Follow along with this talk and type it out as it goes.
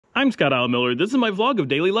I'm Scott Miller. This is my vlog of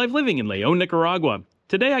daily life living in León, Nicaragua.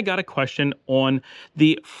 Today I got a question on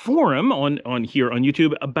the forum on here on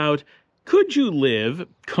YouTube about could you live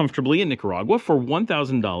comfortably in Nicaragua for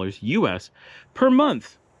 $1,000 US per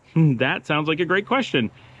month? That sounds like a great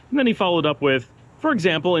question. And then he followed up with, for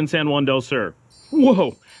example, in San Juan del Sur. Whoa,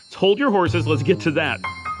 let's hold your horses. Let's get to that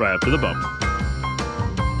right after the bump.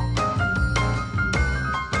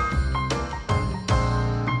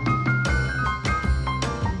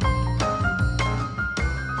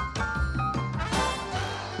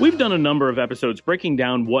 We've done a number of episodes breaking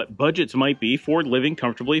down what budgets might be for living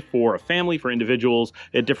comfortably for a family, for individuals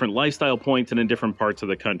at different lifestyle points and in different parts of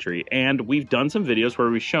the country. And we've done some videos where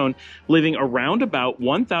we've shown living around about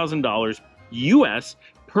 $1,000 US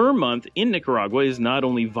per month in Nicaragua is not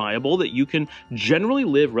only viable, that you can generally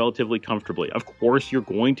live relatively comfortably. Of course, you're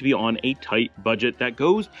going to be on a tight budget. That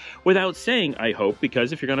goes without saying, I hope,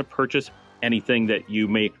 because if you're going to purchase anything that you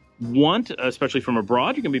may want, especially from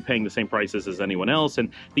abroad, you're going to be paying the same prices as anyone else,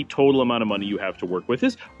 and the total amount of money you have to work with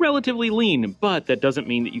is relatively lean, but that doesn't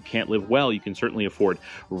mean that you can't live well. You can certainly afford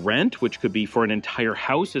rent, which could be for an entire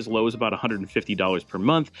house as low as about $150 per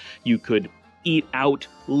month. You could eat out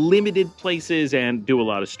limited places and do a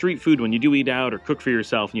lot of street food when you do eat out, or cook for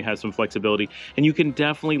yourself and you have some flexibility, and you can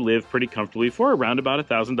definitely live pretty comfortably for around about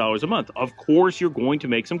 $1,000 a month. Of course, you're going to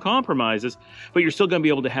make some compromises, but you're still going to be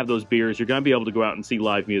able to have those beers. You're going to be able to go out and see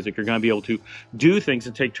live music. You're going to be able to do things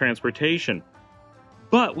and take transportation.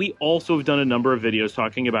 But we also have done a number of videos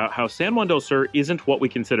talking about how San Juan del Sur isn't what we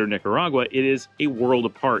consider Nicaragua. It is a world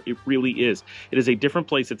apart. It really is. It is a different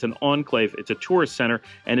place. It's an enclave. It's a tourist center,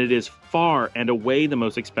 and it is far and away the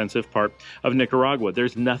most expensive part of Nicaragua.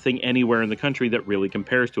 There's nothing anywhere in the country that really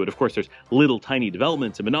compares to it. Of course, there's little tiny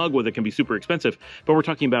developments in Managua that can be super expensive, but we're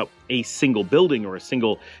talking about a single building or a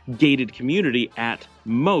single gated community at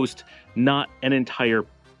most, not an entire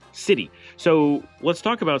city. So let's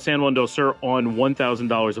talk about San Juan del Sur on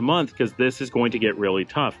 $1,000 a month, because this is going to get really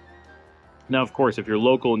tough. Now, of course, if you're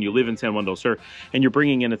local and you live in San Juan del Sur and you're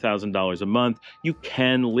bringing in $1,000 a month, you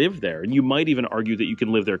can live there. And you might even argue that you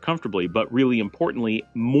can live there comfortably. But really importantly,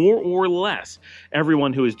 more or less,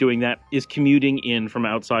 everyone who is doing that is commuting in from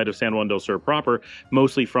outside of San Juan del Sur proper,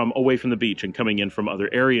 mostly from away from the beach and coming in from other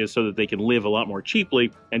areas so that they can live a lot more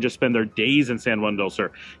cheaply and just spend their days in San Juan del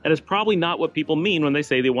Sur. That is probably not what people mean when they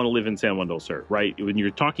say they want to live in San Juan del Sur, right? When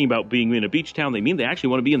you're talking about being in a beach town, they mean they actually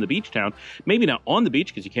want to be in the beach town. Maybe not on the beach,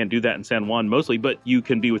 because you can't do that in San Juan mostly, but you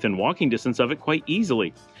can be within walking distance of it quite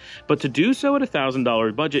easily. But to do so at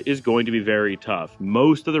 $1,000 budget is going to be very tough.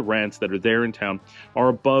 Most of the rents that are there in town are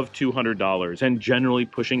above $200 and generally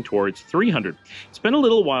pushing towards $300. It's been a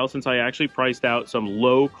little while since I actually priced out some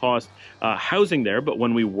low-cost housing there, but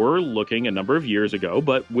when we were looking a number of years ago,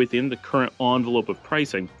 but within the current envelope of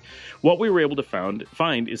pricing, what we were able to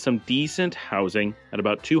find is some decent housing at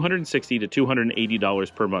about $260 to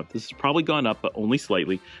 $280 per month. This has probably gone up, but only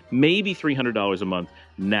slightly, maybe $300 a month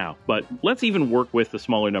now. But let's even work with the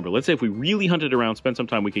smaller number. Let's say if we really hunted around, spent some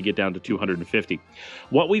time, we could get down to $250.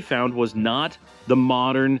 What we found was not the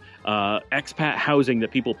modern expat housing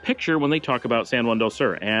that people picture when they talk about San Juan del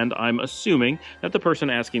Sur. And I'm assuming that the person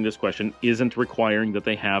asking this question isn't requiring that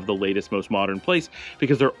they have the latest, most modern place,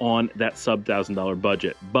 because they're on that sub-$1,000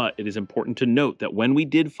 budget. But it is important to note that when we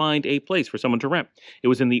did find a place for someone to rent, it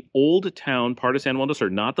was in the old town part of San Juan del Sur,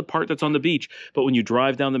 not the part that's on the beach, but when you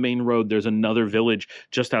drive down the main road, there's another village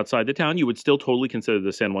just outside the town. You would still totally consider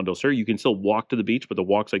the San Juan del Sur. You can still walk to the beach, but the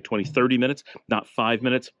walk's like 20, 30 minutes, not 5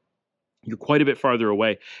 minutes. You're quite a bit farther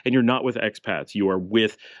away, and you're not with expats. You are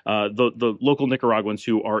with the local Nicaraguans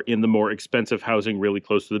who are in the more expensive housing really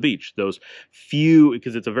close to the beach. Those few,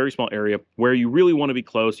 because it's a very small area where you really want to be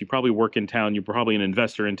close. You probably work in town. You're probably an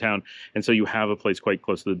investor in town, and so you have a place quite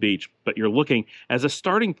close to the beach. But you're looking, as a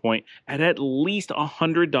starting point, at least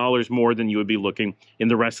 $100 more than you would be looking in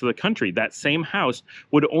the rest of the country. That same house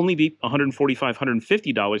would only be $145,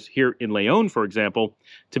 $150 here in León, for example,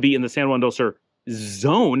 to be in the San Juan del Sur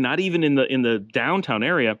zone, not even in the downtown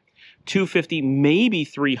area, $250, maybe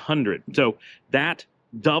 $300. So that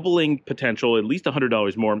doubling potential, at least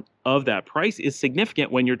 $100 more of that price, is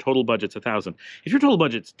significant when your total budget's $1,000. If your total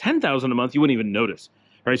budget's $10,000 a month, you wouldn't even notice.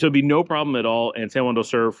 All right, so it'd be no problem at all. And San Juan del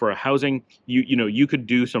Sur for a housing, you could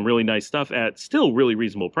do some really nice stuff at still really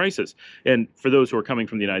reasonable prices. And for those who are coming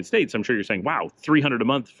from the United States, I'm sure you're saying, wow, $300 a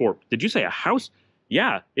month for, did you say a house?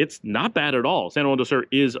 Yeah, it's not bad at all. San Juan del Sur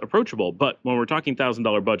is approachable, but when we're talking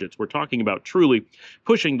 $1,000 budgets, we're talking about truly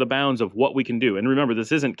pushing the bounds of what we can do. And remember,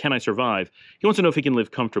 this isn't, can I survive? He wants to know if he can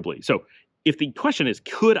live comfortably. So if the question is,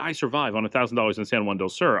 could I survive on $1,000 in San Juan del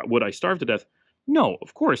Sur? Would I starve to death? No,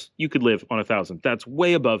 of course you could live on $1,000. That's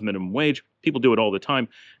way above minimum wage. People do it all the time.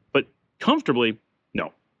 comfortably,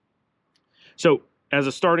 no. So as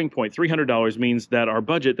a starting point, $300 means that our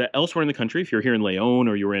budget that elsewhere in the country, if you're here in Leon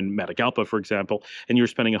or you're in Matagalpa, for example, and you're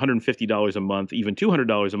spending $150 a month, even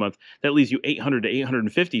 $200 a month, that leaves you $800 to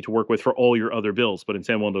 $850 to work with for all your other bills. But in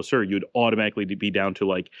San Juan del Sur, you'd automatically be down to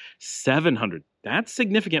like $700. That's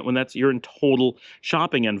significant when that's your total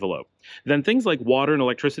shopping envelope. Then things like water and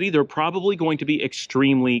electricity, they're probably going to be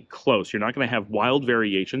extremely close. You're not going to have wild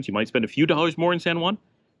variations. You might spend a few dollars more in San Juan.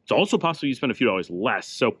 It's also possible you spend a few dollars less.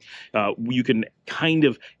 So you can kind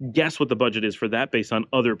of guess what the budget is for that based on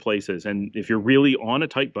other places. And if you're really on a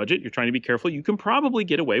tight budget, you're trying to be careful, you can probably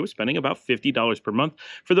get away with spending about $50 per month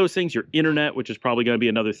for those things. Your internet, which is probably going to be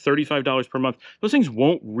another $35 per month. Those things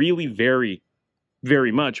won't really vary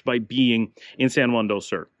very much by being in San Juan del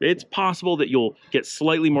Sur. It's possible that you'll get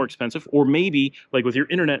slightly more expensive, or maybe, like with your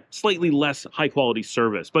internet, slightly less high quality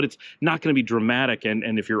service, but it's not going to be dramatic.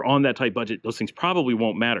 And if you're on that tight budget, those things probably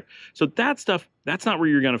won't matter. So that stuff, that's not where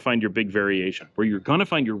you're going to find your big variation. Where you're going to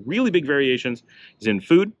find your really big variations is in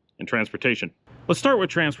food and transportation. Let's start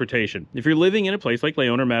with transportation. If you're living in a place like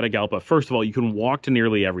Leon or Matagalpa, first of all, you can walk to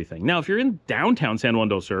nearly everything. Now, if you're in downtown San Juan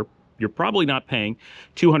del Sur, you're probably not paying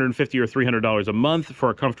 $250 or $300 a month for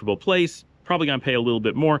a comfortable place. Probably going to pay a little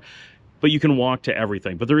bit more, but you can walk to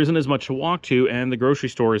everything. But there isn't as much to walk to, and the grocery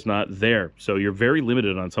store is not there. So you're very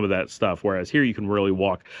limited on some of that stuff, whereas here you can really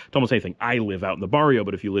walk to almost anything. I live out in the barrio,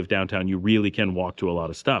 but if you live downtown, you really can walk to a lot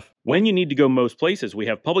of stuff. When you need to go most places, we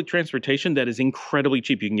have public transportation that is incredibly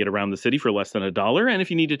cheap. You can get around the city for less than $1. And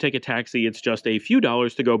if you need to take a taxi, it's just a few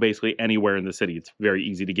dollars to go basically anywhere in the city. It's very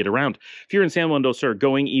easy to get around. If you're in San Juan del Sur,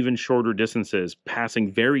 going even shorter distances,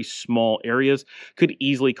 passing very small areas, could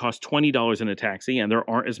easily cost $20 in a taxi, and there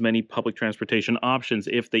aren't as many public transportation options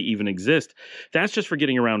if they even exist. That's just for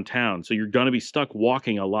getting around town. So you're going to be stuck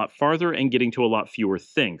walking a lot farther and getting to a lot fewer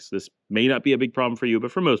things. This may not be a big problem for you,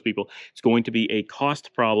 but for most people, it's going to be a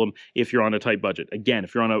cost problem if you're on a tight budget. Again,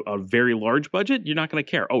 if you're on a very large budget, you're not going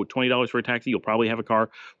to care. Oh, $20 for a taxi, you'll probably have a car,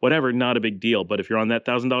 whatever, not a big deal. But if you're on that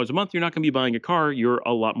 $1,000 a month, you're not going to be buying a car. You're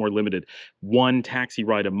a lot more limited. One taxi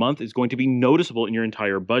ride a month is going to be noticeable in your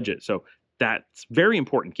entire budget. So that's very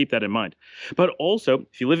important. Keep that in mind. But also,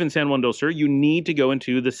 if you live in San Juan del Sur, you need to go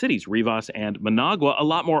into the cities, Rivas and Managua, a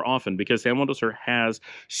lot more often because San Juan del Sur has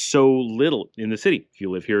so little in the city. If you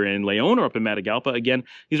live here in Leon or up in Matagalpa, again,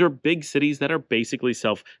 these are big cities that are basically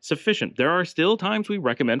self-sufficient. There are still times we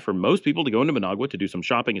recommend for most people to go into Managua to do some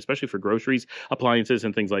shopping, especially for groceries, appliances,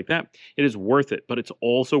 and things like that. It is worth it, but it's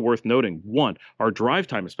also worth noting, one, our drive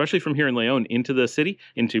time, especially from here in Leon into the city,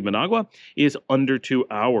 into Managua, is under 2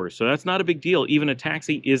 hours. So that's not a big deal. Even a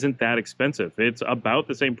taxi isn't that expensive. It's about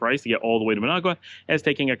the same price to get all the way to Managua as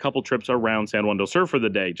taking a couple trips around San Juan del Sur for the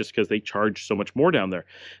day, just because they charge so much more down there.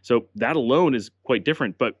 So that alone is quite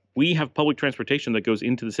different. But we have public transportation that goes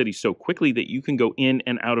into the city so quickly that you can go in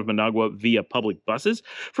and out of Managua via public buses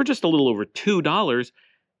for just a little over $2.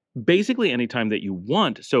 Basically anytime that you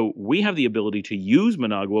want. So we have the ability to use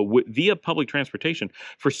Managua via public transportation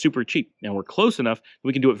for super cheap. And we're close enough,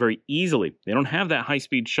 we can do it very easily. They don't have that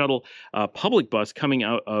high-speed shuttle public bus coming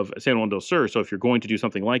out of San Juan del Sur. So if you're going to do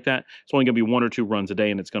something like that, it's only going to be 1 or 2 runs a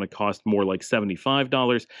day, and it's going to cost more like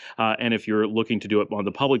 $75. And if you're looking to do it on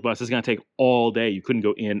the public bus, it's going to take all day. You couldn't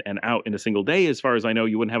go in and out in a single day. As far as I know,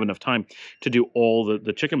 you wouldn't have enough time to do all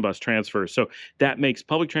the chicken bus transfers. So that makes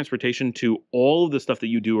public transportation to all of the stuff that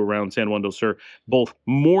you do around San Juan del Sur both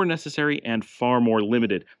more necessary and far more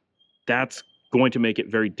limited. That's going to make it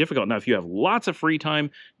very difficult. Now, if you have lots of free time,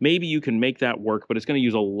 maybe you can make that work, but it's going to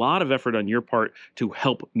use a lot of effort on your part to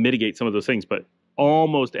help mitigate some of those things. But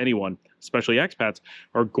almost anyone, especially expats,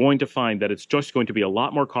 are going to find that it's just going to be a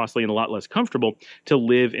lot more costly and a lot less comfortable to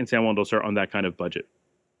live in San Juan del Sur on that kind of budget.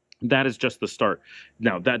 That is just the start.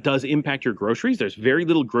 Now, that does impact your groceries. There's very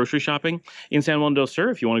little grocery shopping in San Juan del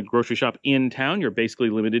Sur. If you want to grocery shop in town, you're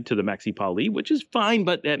basically limited to the Maxi Pali, which is fine,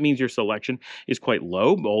 but that means your selection is quite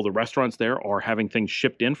low. All the restaurants there are having things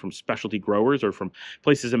shipped in from specialty growers or from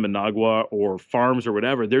places in Managua or farms or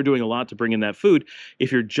whatever. They're doing a lot to bring in that food.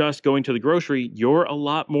 If you're just going to the grocery, you're a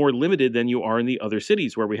lot more limited than you are in the other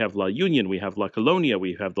cities where we have La Union, we have La Colonia,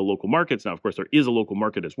 we have the local markets. Now, of course, there is a local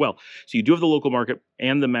market as well. So you do have the local market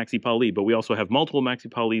and the Maxi Pali, but we also have multiple Maxi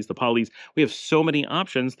Palis, the Palis. We have so many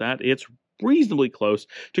options that it's reasonably close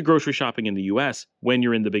to grocery shopping in the US when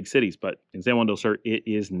you're in the big cities, but in San Juan del Sur, it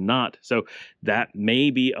is not. So that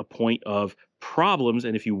may be a point of problems.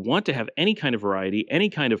 And if you want to have any kind of variety, any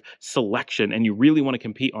kind of selection, and you really want to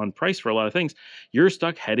compete on price for a lot of things, you're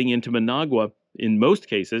stuck heading into Managua in most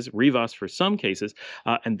cases, Rivas for some cases.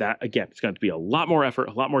 And that, again, it's going to be a lot more effort,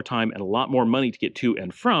 a lot more time, and a lot more money to get to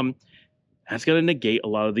and from. That's going to negate a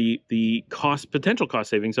lot of the potential cost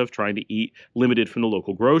savings of trying to eat limited from the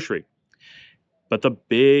local grocery. But the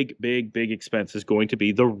big, big, big expense is going to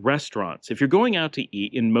be the restaurants. If you're going out to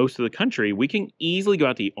eat in most of the country, we can easily go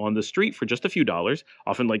out to eat on the street for just a few dollars,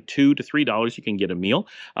 often like $2 to $3 you can get a meal.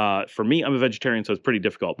 For me, I'm a vegetarian, so it's pretty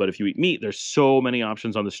difficult. But if you eat meat, there's so many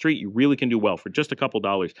options on the street. You really can do well for just a couple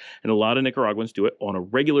dollars. And a lot of Nicaraguans do it on a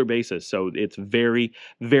regular basis. So it's very,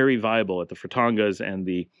 very viable at the fritangas and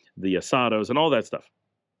the asados and all that stuff.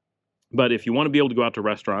 But if you want to be able to go out to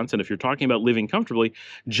restaurants, and if you're talking about living comfortably,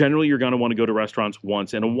 generally you're going to want to go to restaurants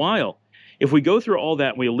once in a while. If we go through all that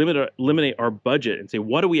and we eliminate our budget and say,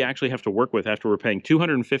 what do we actually have to work with after we're paying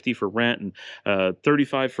 $250 for rent and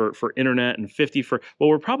 $35 for internet and $50 for, well,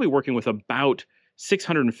 we're probably working with about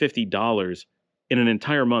 $650 in an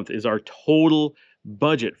entire month is our total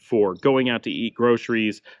budget for going out to eat,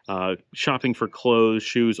 groceries, shopping for clothes,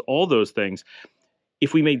 shoes, all those things.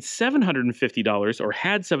 If we made $750 or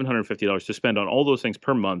had $750 to spend on all those things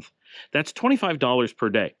per month, that's $25 per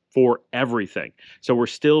day for everything. So we're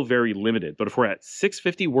still very limited. But if we're at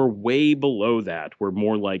 $650, we're way below that. We're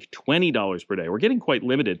more like $20 per day. We're getting quite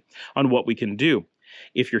limited on what we can do.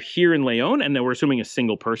 If you're here in Leon, and then we're assuming a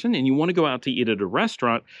single person, and you want to go out to eat at a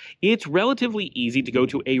restaurant, it's relatively easy to go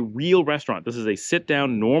to a real restaurant. This is a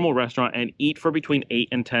sit-down, normal restaurant, and eat for between $8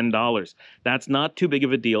 and $10. That's not too big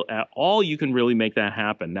of a deal at all. You can really make that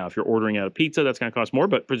happen. Now, if you're ordering out a pizza, that's going to cost more,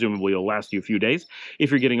 but presumably it'll last you a few days.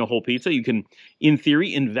 If you're getting a whole pizza, you can, in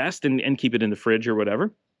theory, invest and keep it in the fridge or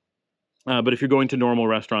whatever. But if you're going to normal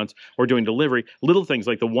restaurants or doing delivery, little things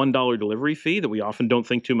like the $1 delivery fee that we often don't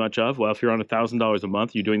think too much of. Well, if you're on $1,000 a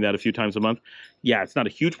month, you're doing that a few times a month. Yeah, it's not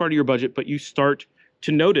a huge part of your budget, but you start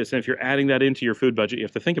to notice. And if you're adding that into your food budget, you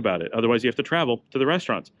have to think about it. Otherwise, you have to travel to the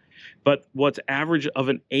restaurants. But what's average of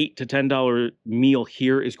an $8 to $10 meal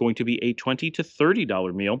here is going to be a $20 to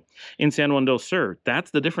 $30 meal in San Juan del Sur. That's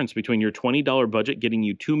the difference between your $20 budget getting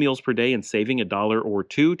you 2 meals per day and saving $1 or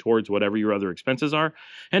 $2 towards whatever your other expenses are,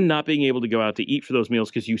 and not being able to go out to eat for those meals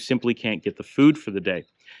because you simply can't get the food for the day.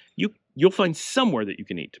 You'll find somewhere that you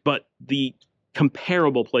can eat, but the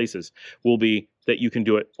comparable places will be that you can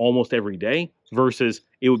do it almost every day versus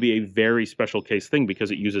it would be a very special case thing because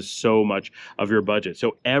it uses so much of your budget.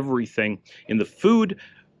 So everything in the food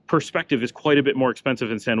perspective is quite a bit more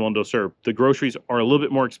expensive in San Juan del Sur. The groceries are a little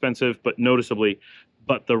bit more expensive, but noticeably,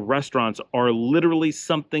 but the restaurants are literally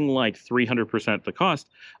something like 300% the cost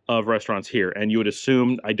of restaurants here. And you would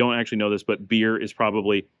assume, I don't actually know this, but beer is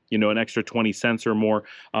probably, an extra 20 cents or more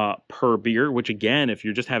per beer, which again, if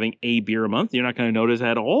you're just having a beer a month, you're not going to notice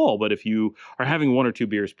at all. But if you are having 1 or 2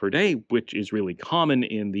 beers per day, which is really common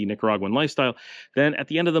in the Nicaraguan lifestyle, then at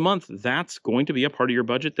the end of the month, that's going to be a part of your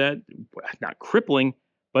budget that, not crippling,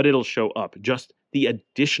 but it'll show up. Just the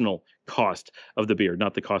additional cost of the beer,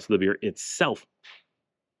 not the cost of the beer itself.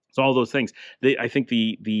 So all those things. I think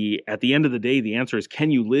at the end of the day, the answer is,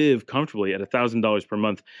 can you live comfortably at $1,000 per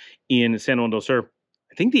month in San Juan del Sur?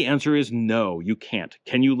 I think the answer is no, you can't.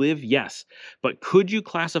 Can you live? Yes. But could you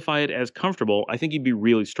classify it as comfortable? I think you'd be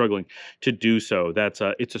really struggling to do so.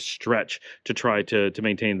 It's a stretch to try to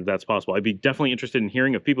maintain that that's possible. I'd be definitely interested in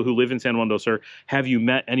hearing of people who live in San Juan del Sur. Have you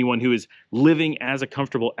met anyone who is living as a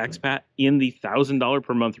comfortable expat in the $1,000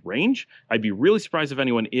 per month range? I'd be really surprised if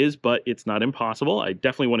anyone is, but it's not impossible. I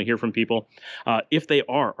definitely want to hear from people. If they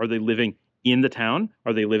are they living in the town?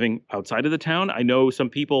 Are they living outside of the town? I know some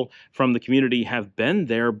people from the community have been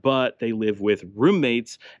there, but they live with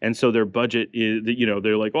roommates. And so their budget is,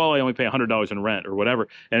 they're like, oh, I only pay $100 in rent or whatever.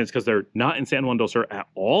 And it's because they're not in San Juan del Sur at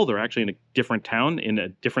all. They're actually in a different town in a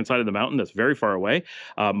different side of the mountain that's very far away,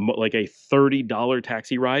 like a $30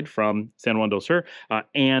 taxi ride from San Juan del Sur.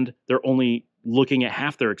 And they're only looking at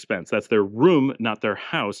half their expense. That's their room, not their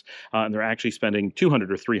house. And they're actually spending $200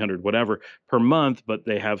 or $300, whatever, per month, but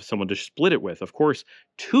they have someone to split it with. Of course,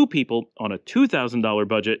 2 people on a $2,000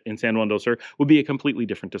 budget in San Juan del Sur would be a completely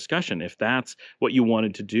different discussion. If that's what you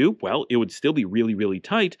wanted to do, well, it would still be really, really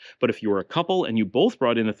tight. But if you were a couple and you both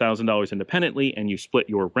brought in $1,000 independently and you split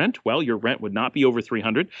your rent, well, your rent would not be over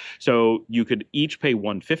 $300. So you could each pay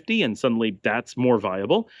 $150, and suddenly that's more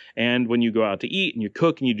viable. And when you go out to eat and you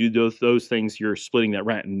cook and you do those things, you're splitting that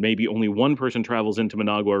rent, and maybe only one person travels into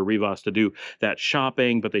Managua or Rivas to do that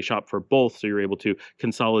shopping, but they shop for both, so you're able to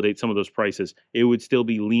consolidate some of those prices. It would still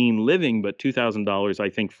be lean living, but $2,000, I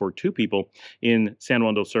think, for 2 people in San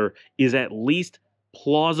Juan del Sur is at least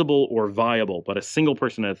plausible or viable, but a single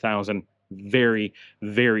person at $1,000, very,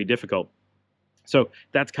 very difficult. So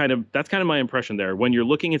that's kind of my impression there. When you're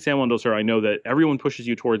looking at San Juan del Sur, I know that everyone pushes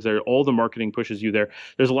you towards there. All the marketing pushes you there.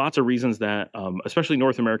 There's lots of reasons that, especially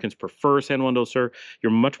North Americans, prefer San Juan del Sur.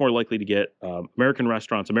 You're much more likely to get American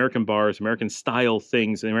restaurants, American bars, American style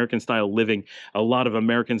things, and American style living. A lot of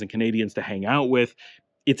Americans and Canadians to hang out with.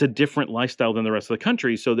 It's a different lifestyle than the rest of the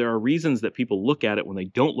country. So there are reasons that people look at it when they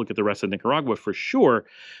don't look at the rest of Nicaragua for sure.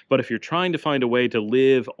 But if you're trying to find a way to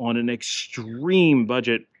live on an extreme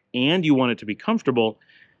budget and you want it to be comfortable,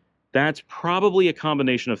 that's probably a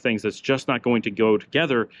combination of things that's just not going to go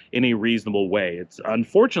together in a reasonable way. It's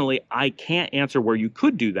unfortunately, I can't answer where you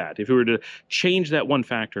could do that. If we were to change that one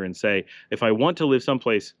factor and say, if I want to live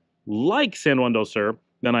someplace like San Juan del Sur,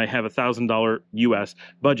 then I have $1,000 US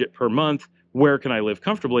budget per month. Where can I live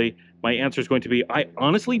comfortably? My answer is going to be, I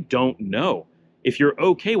honestly don't know. If you're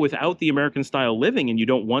okay without the American style living and you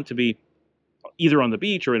don't want to be either on the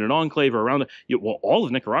beach or in an enclave or around well, all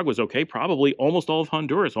of Nicaragua is okay, probably almost all of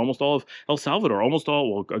Honduras, almost all of El Salvador, almost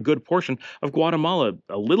all, well, a good portion of Guatemala,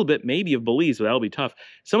 a little bit maybe of Belize, but that'll be tough.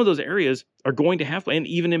 Some of those areas are going to have, and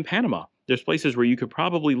even in Panama, there's places where you could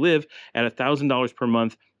probably live at $1,000 per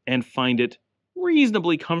month and find it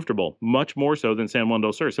reasonably comfortable, much more so than San Juan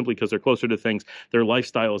del Sur, simply because they're closer to things. Their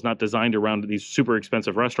lifestyle is not designed around these super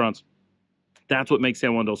expensive restaurants. That's what makes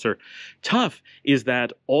San Juan del Sur tough, is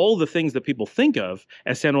that all the things that people think of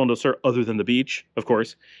as San Juan del Sur, other than the beach, of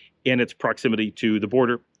course, and its proximity to the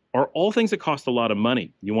border, are all things that cost a lot of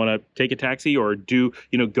money. You want to take a taxi or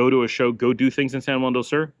go to a show, go do things in San Juan del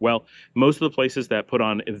Sur? Well, most of the places that put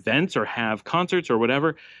on events or have concerts or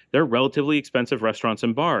whatever, they're relatively expensive restaurants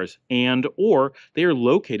and bars, or they are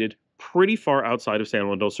located pretty far outside of San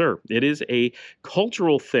Juan del Sur. It is a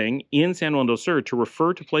cultural thing in San Juan del Sur to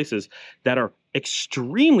refer to places that are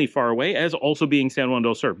extremely far away as also being San Juan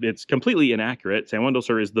del Sur. It's completely inaccurate. San Juan del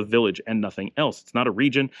Sur is the village and nothing else. It's not a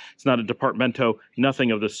region. It's not a departamento,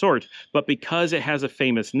 nothing of the sort. But because it has a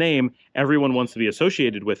famous name, everyone wants to be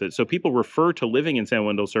associated with it. So people refer to living in San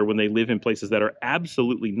Juan del Sur when they live in places that are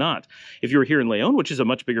absolutely not. If you're here in Leon, which is a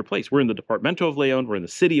much bigger place, we're in the departamento of Leon, we're in the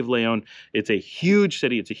city of Leon. It's a huge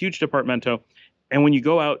city. It's a huge departamento. And when you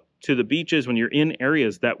go out to the beaches, when you're in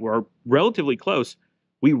areas that were relatively close,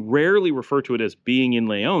 we rarely refer to it as being in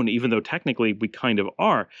Leon, even though technically we kind of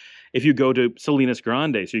are. If you go to Salinas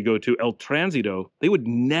Grande, so you go to El Tránsito, they would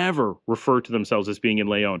never refer to themselves as being in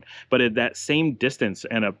Leon. But at that same distance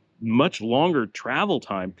and a much longer travel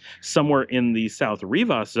time, somewhere in the South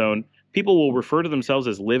Rivas zone, people will refer to themselves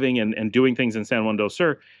as living and doing things in San Juan del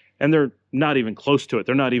Sur, and they're not even close to it.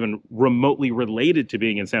 They're not even remotely related to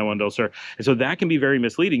being in San Juan del Sur. And so that can be very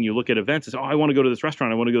misleading. You look at events as, oh, I want to go to this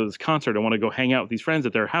restaurant. I want to go to this concert. I want to go hang out with these friends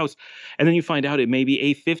at their house. And then you find out it may be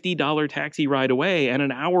a $50 taxi ride away and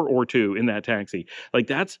an hour or two in that taxi. Like,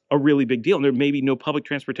 that's a really big deal. And there may be no public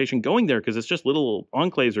transportation going there because it's just little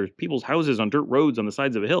enclaves or people's houses on dirt roads on the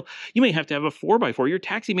sides of a hill. You may have to have a 4x4. Your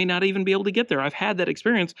taxi may not even be able to get there. I've had that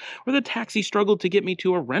experience where the taxi struggled to get me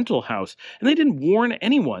to a rental house and they didn't warn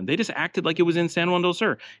anyone. They just acted like it was in San Juan del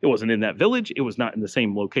Sur. It wasn't in that village. It was not in the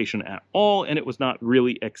same location at all. And it was not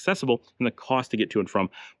really accessible. And the cost to get to and from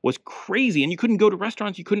was crazy. And you couldn't go to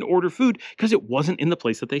restaurants. You couldn't order food because it wasn't in the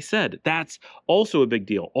place that they said. That's also a big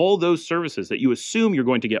deal. All those services that you assume you're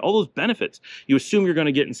going to get, all those benefits you assume you're going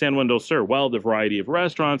to get in San Juan del Sur, well, the variety of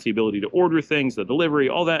restaurants, the ability to order things, the delivery,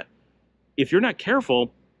 all that, if you're not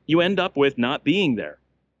careful, you end up with not being there.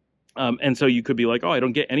 And so you could be like, oh, I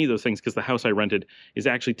don't get any of those things because the house I rented is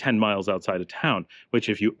actually 10 miles outside of town, which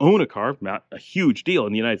if you own a car, not a huge deal.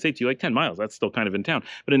 In the United States, you're like 10 miles. That's still kind of in town.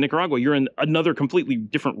 But in Nicaragua, you're in another completely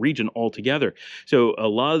different region altogether. So a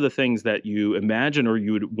lot of the things that you imagine or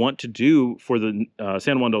you would want to do for the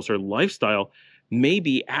San Juan del Sur lifestyle may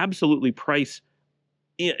be absolutely priced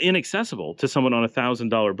inaccessible to someone on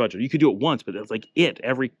 $1,000 budget. You could do it once, but that's like it.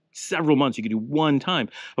 Every several months, you could do one time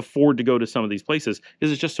afford to go to some of these places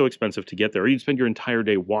because it's just so expensive to get there. Or you'd spend your entire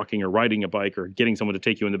day walking or riding a bike or getting someone to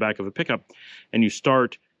take you in the back of a pickup, and you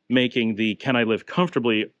start making the can I live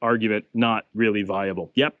comfortably argument not really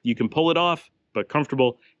viable. Yep, you can pull it off, but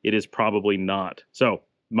comfortable, it is probably not. So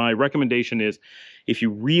my recommendation is if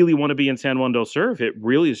you really want to be in San Juan del Sur, if it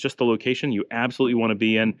really is just the location you absolutely want to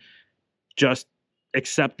be in, just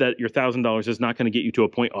accept that your $1,000 is not going to get you to a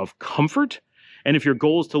point of comfort. And if your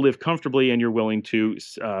goal is to live comfortably and you're willing to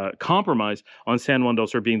compromise on San Juan del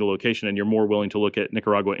Sur being the location and you're more willing to look at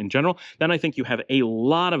Nicaragua in general, then I think you have a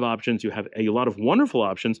lot of options. You have a lot of wonderful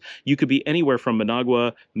options. You could be anywhere from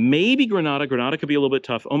Managua, maybe Granada. Granada could be a little bit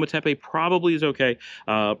tough. Ometepe probably is okay.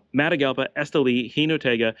 Matagalpa, Esteli,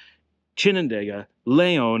 Jinotega. Chinandega,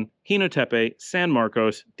 Leon, Jinotepe, San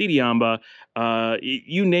Marcos, Diriamba,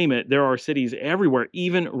 you name it. There are cities everywhere.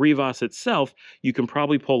 Even Rivas itself, you can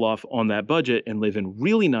probably pull off on that budget and live in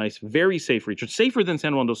really nice, very safe regions, safer than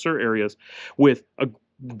San Juan del Sur areas, with a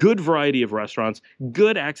good variety of restaurants,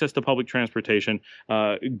 good access to public transportation,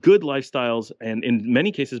 good lifestyles, and in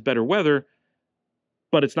many cases, better weather.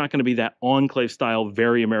 But it's not going to be that enclave style,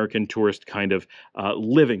 very American tourist kind of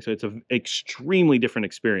living. So it's an extremely different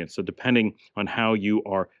experience. So depending on how you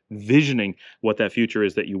are visioning what that future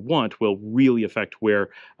is that you want will really affect where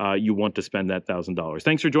you want to spend that $1,000.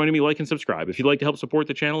 Thanks for joining me. Like and subscribe. If you'd like to help support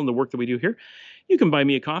the channel and the work that we do here, you can buy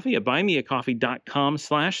me a coffee at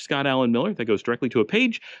buymeacoffee.com/Scott Allen Miller. That goes directly to a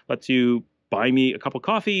page, lets you buy me a couple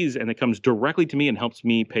coffees, and it comes directly to me and helps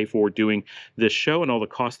me pay for doing this show and all the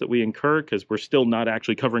costs that we incur, because we're still not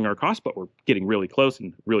actually covering our costs, but we're getting really close,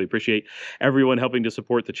 and really appreciate everyone helping to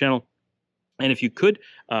support the channel. And if you could,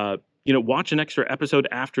 watch an extra episode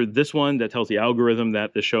after this one that tells the algorithm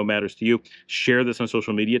that this show matters to you, share this on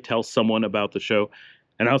social media, tell someone about the show,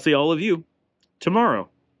 and I'll see all of you tomorrow.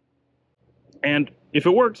 And if it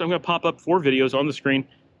works, I'm going to pop up 4 videos on the screen.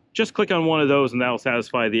 Just click on one of those and that'll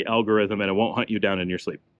satisfy the algorithm, and it won't hunt you down in your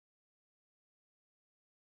sleep.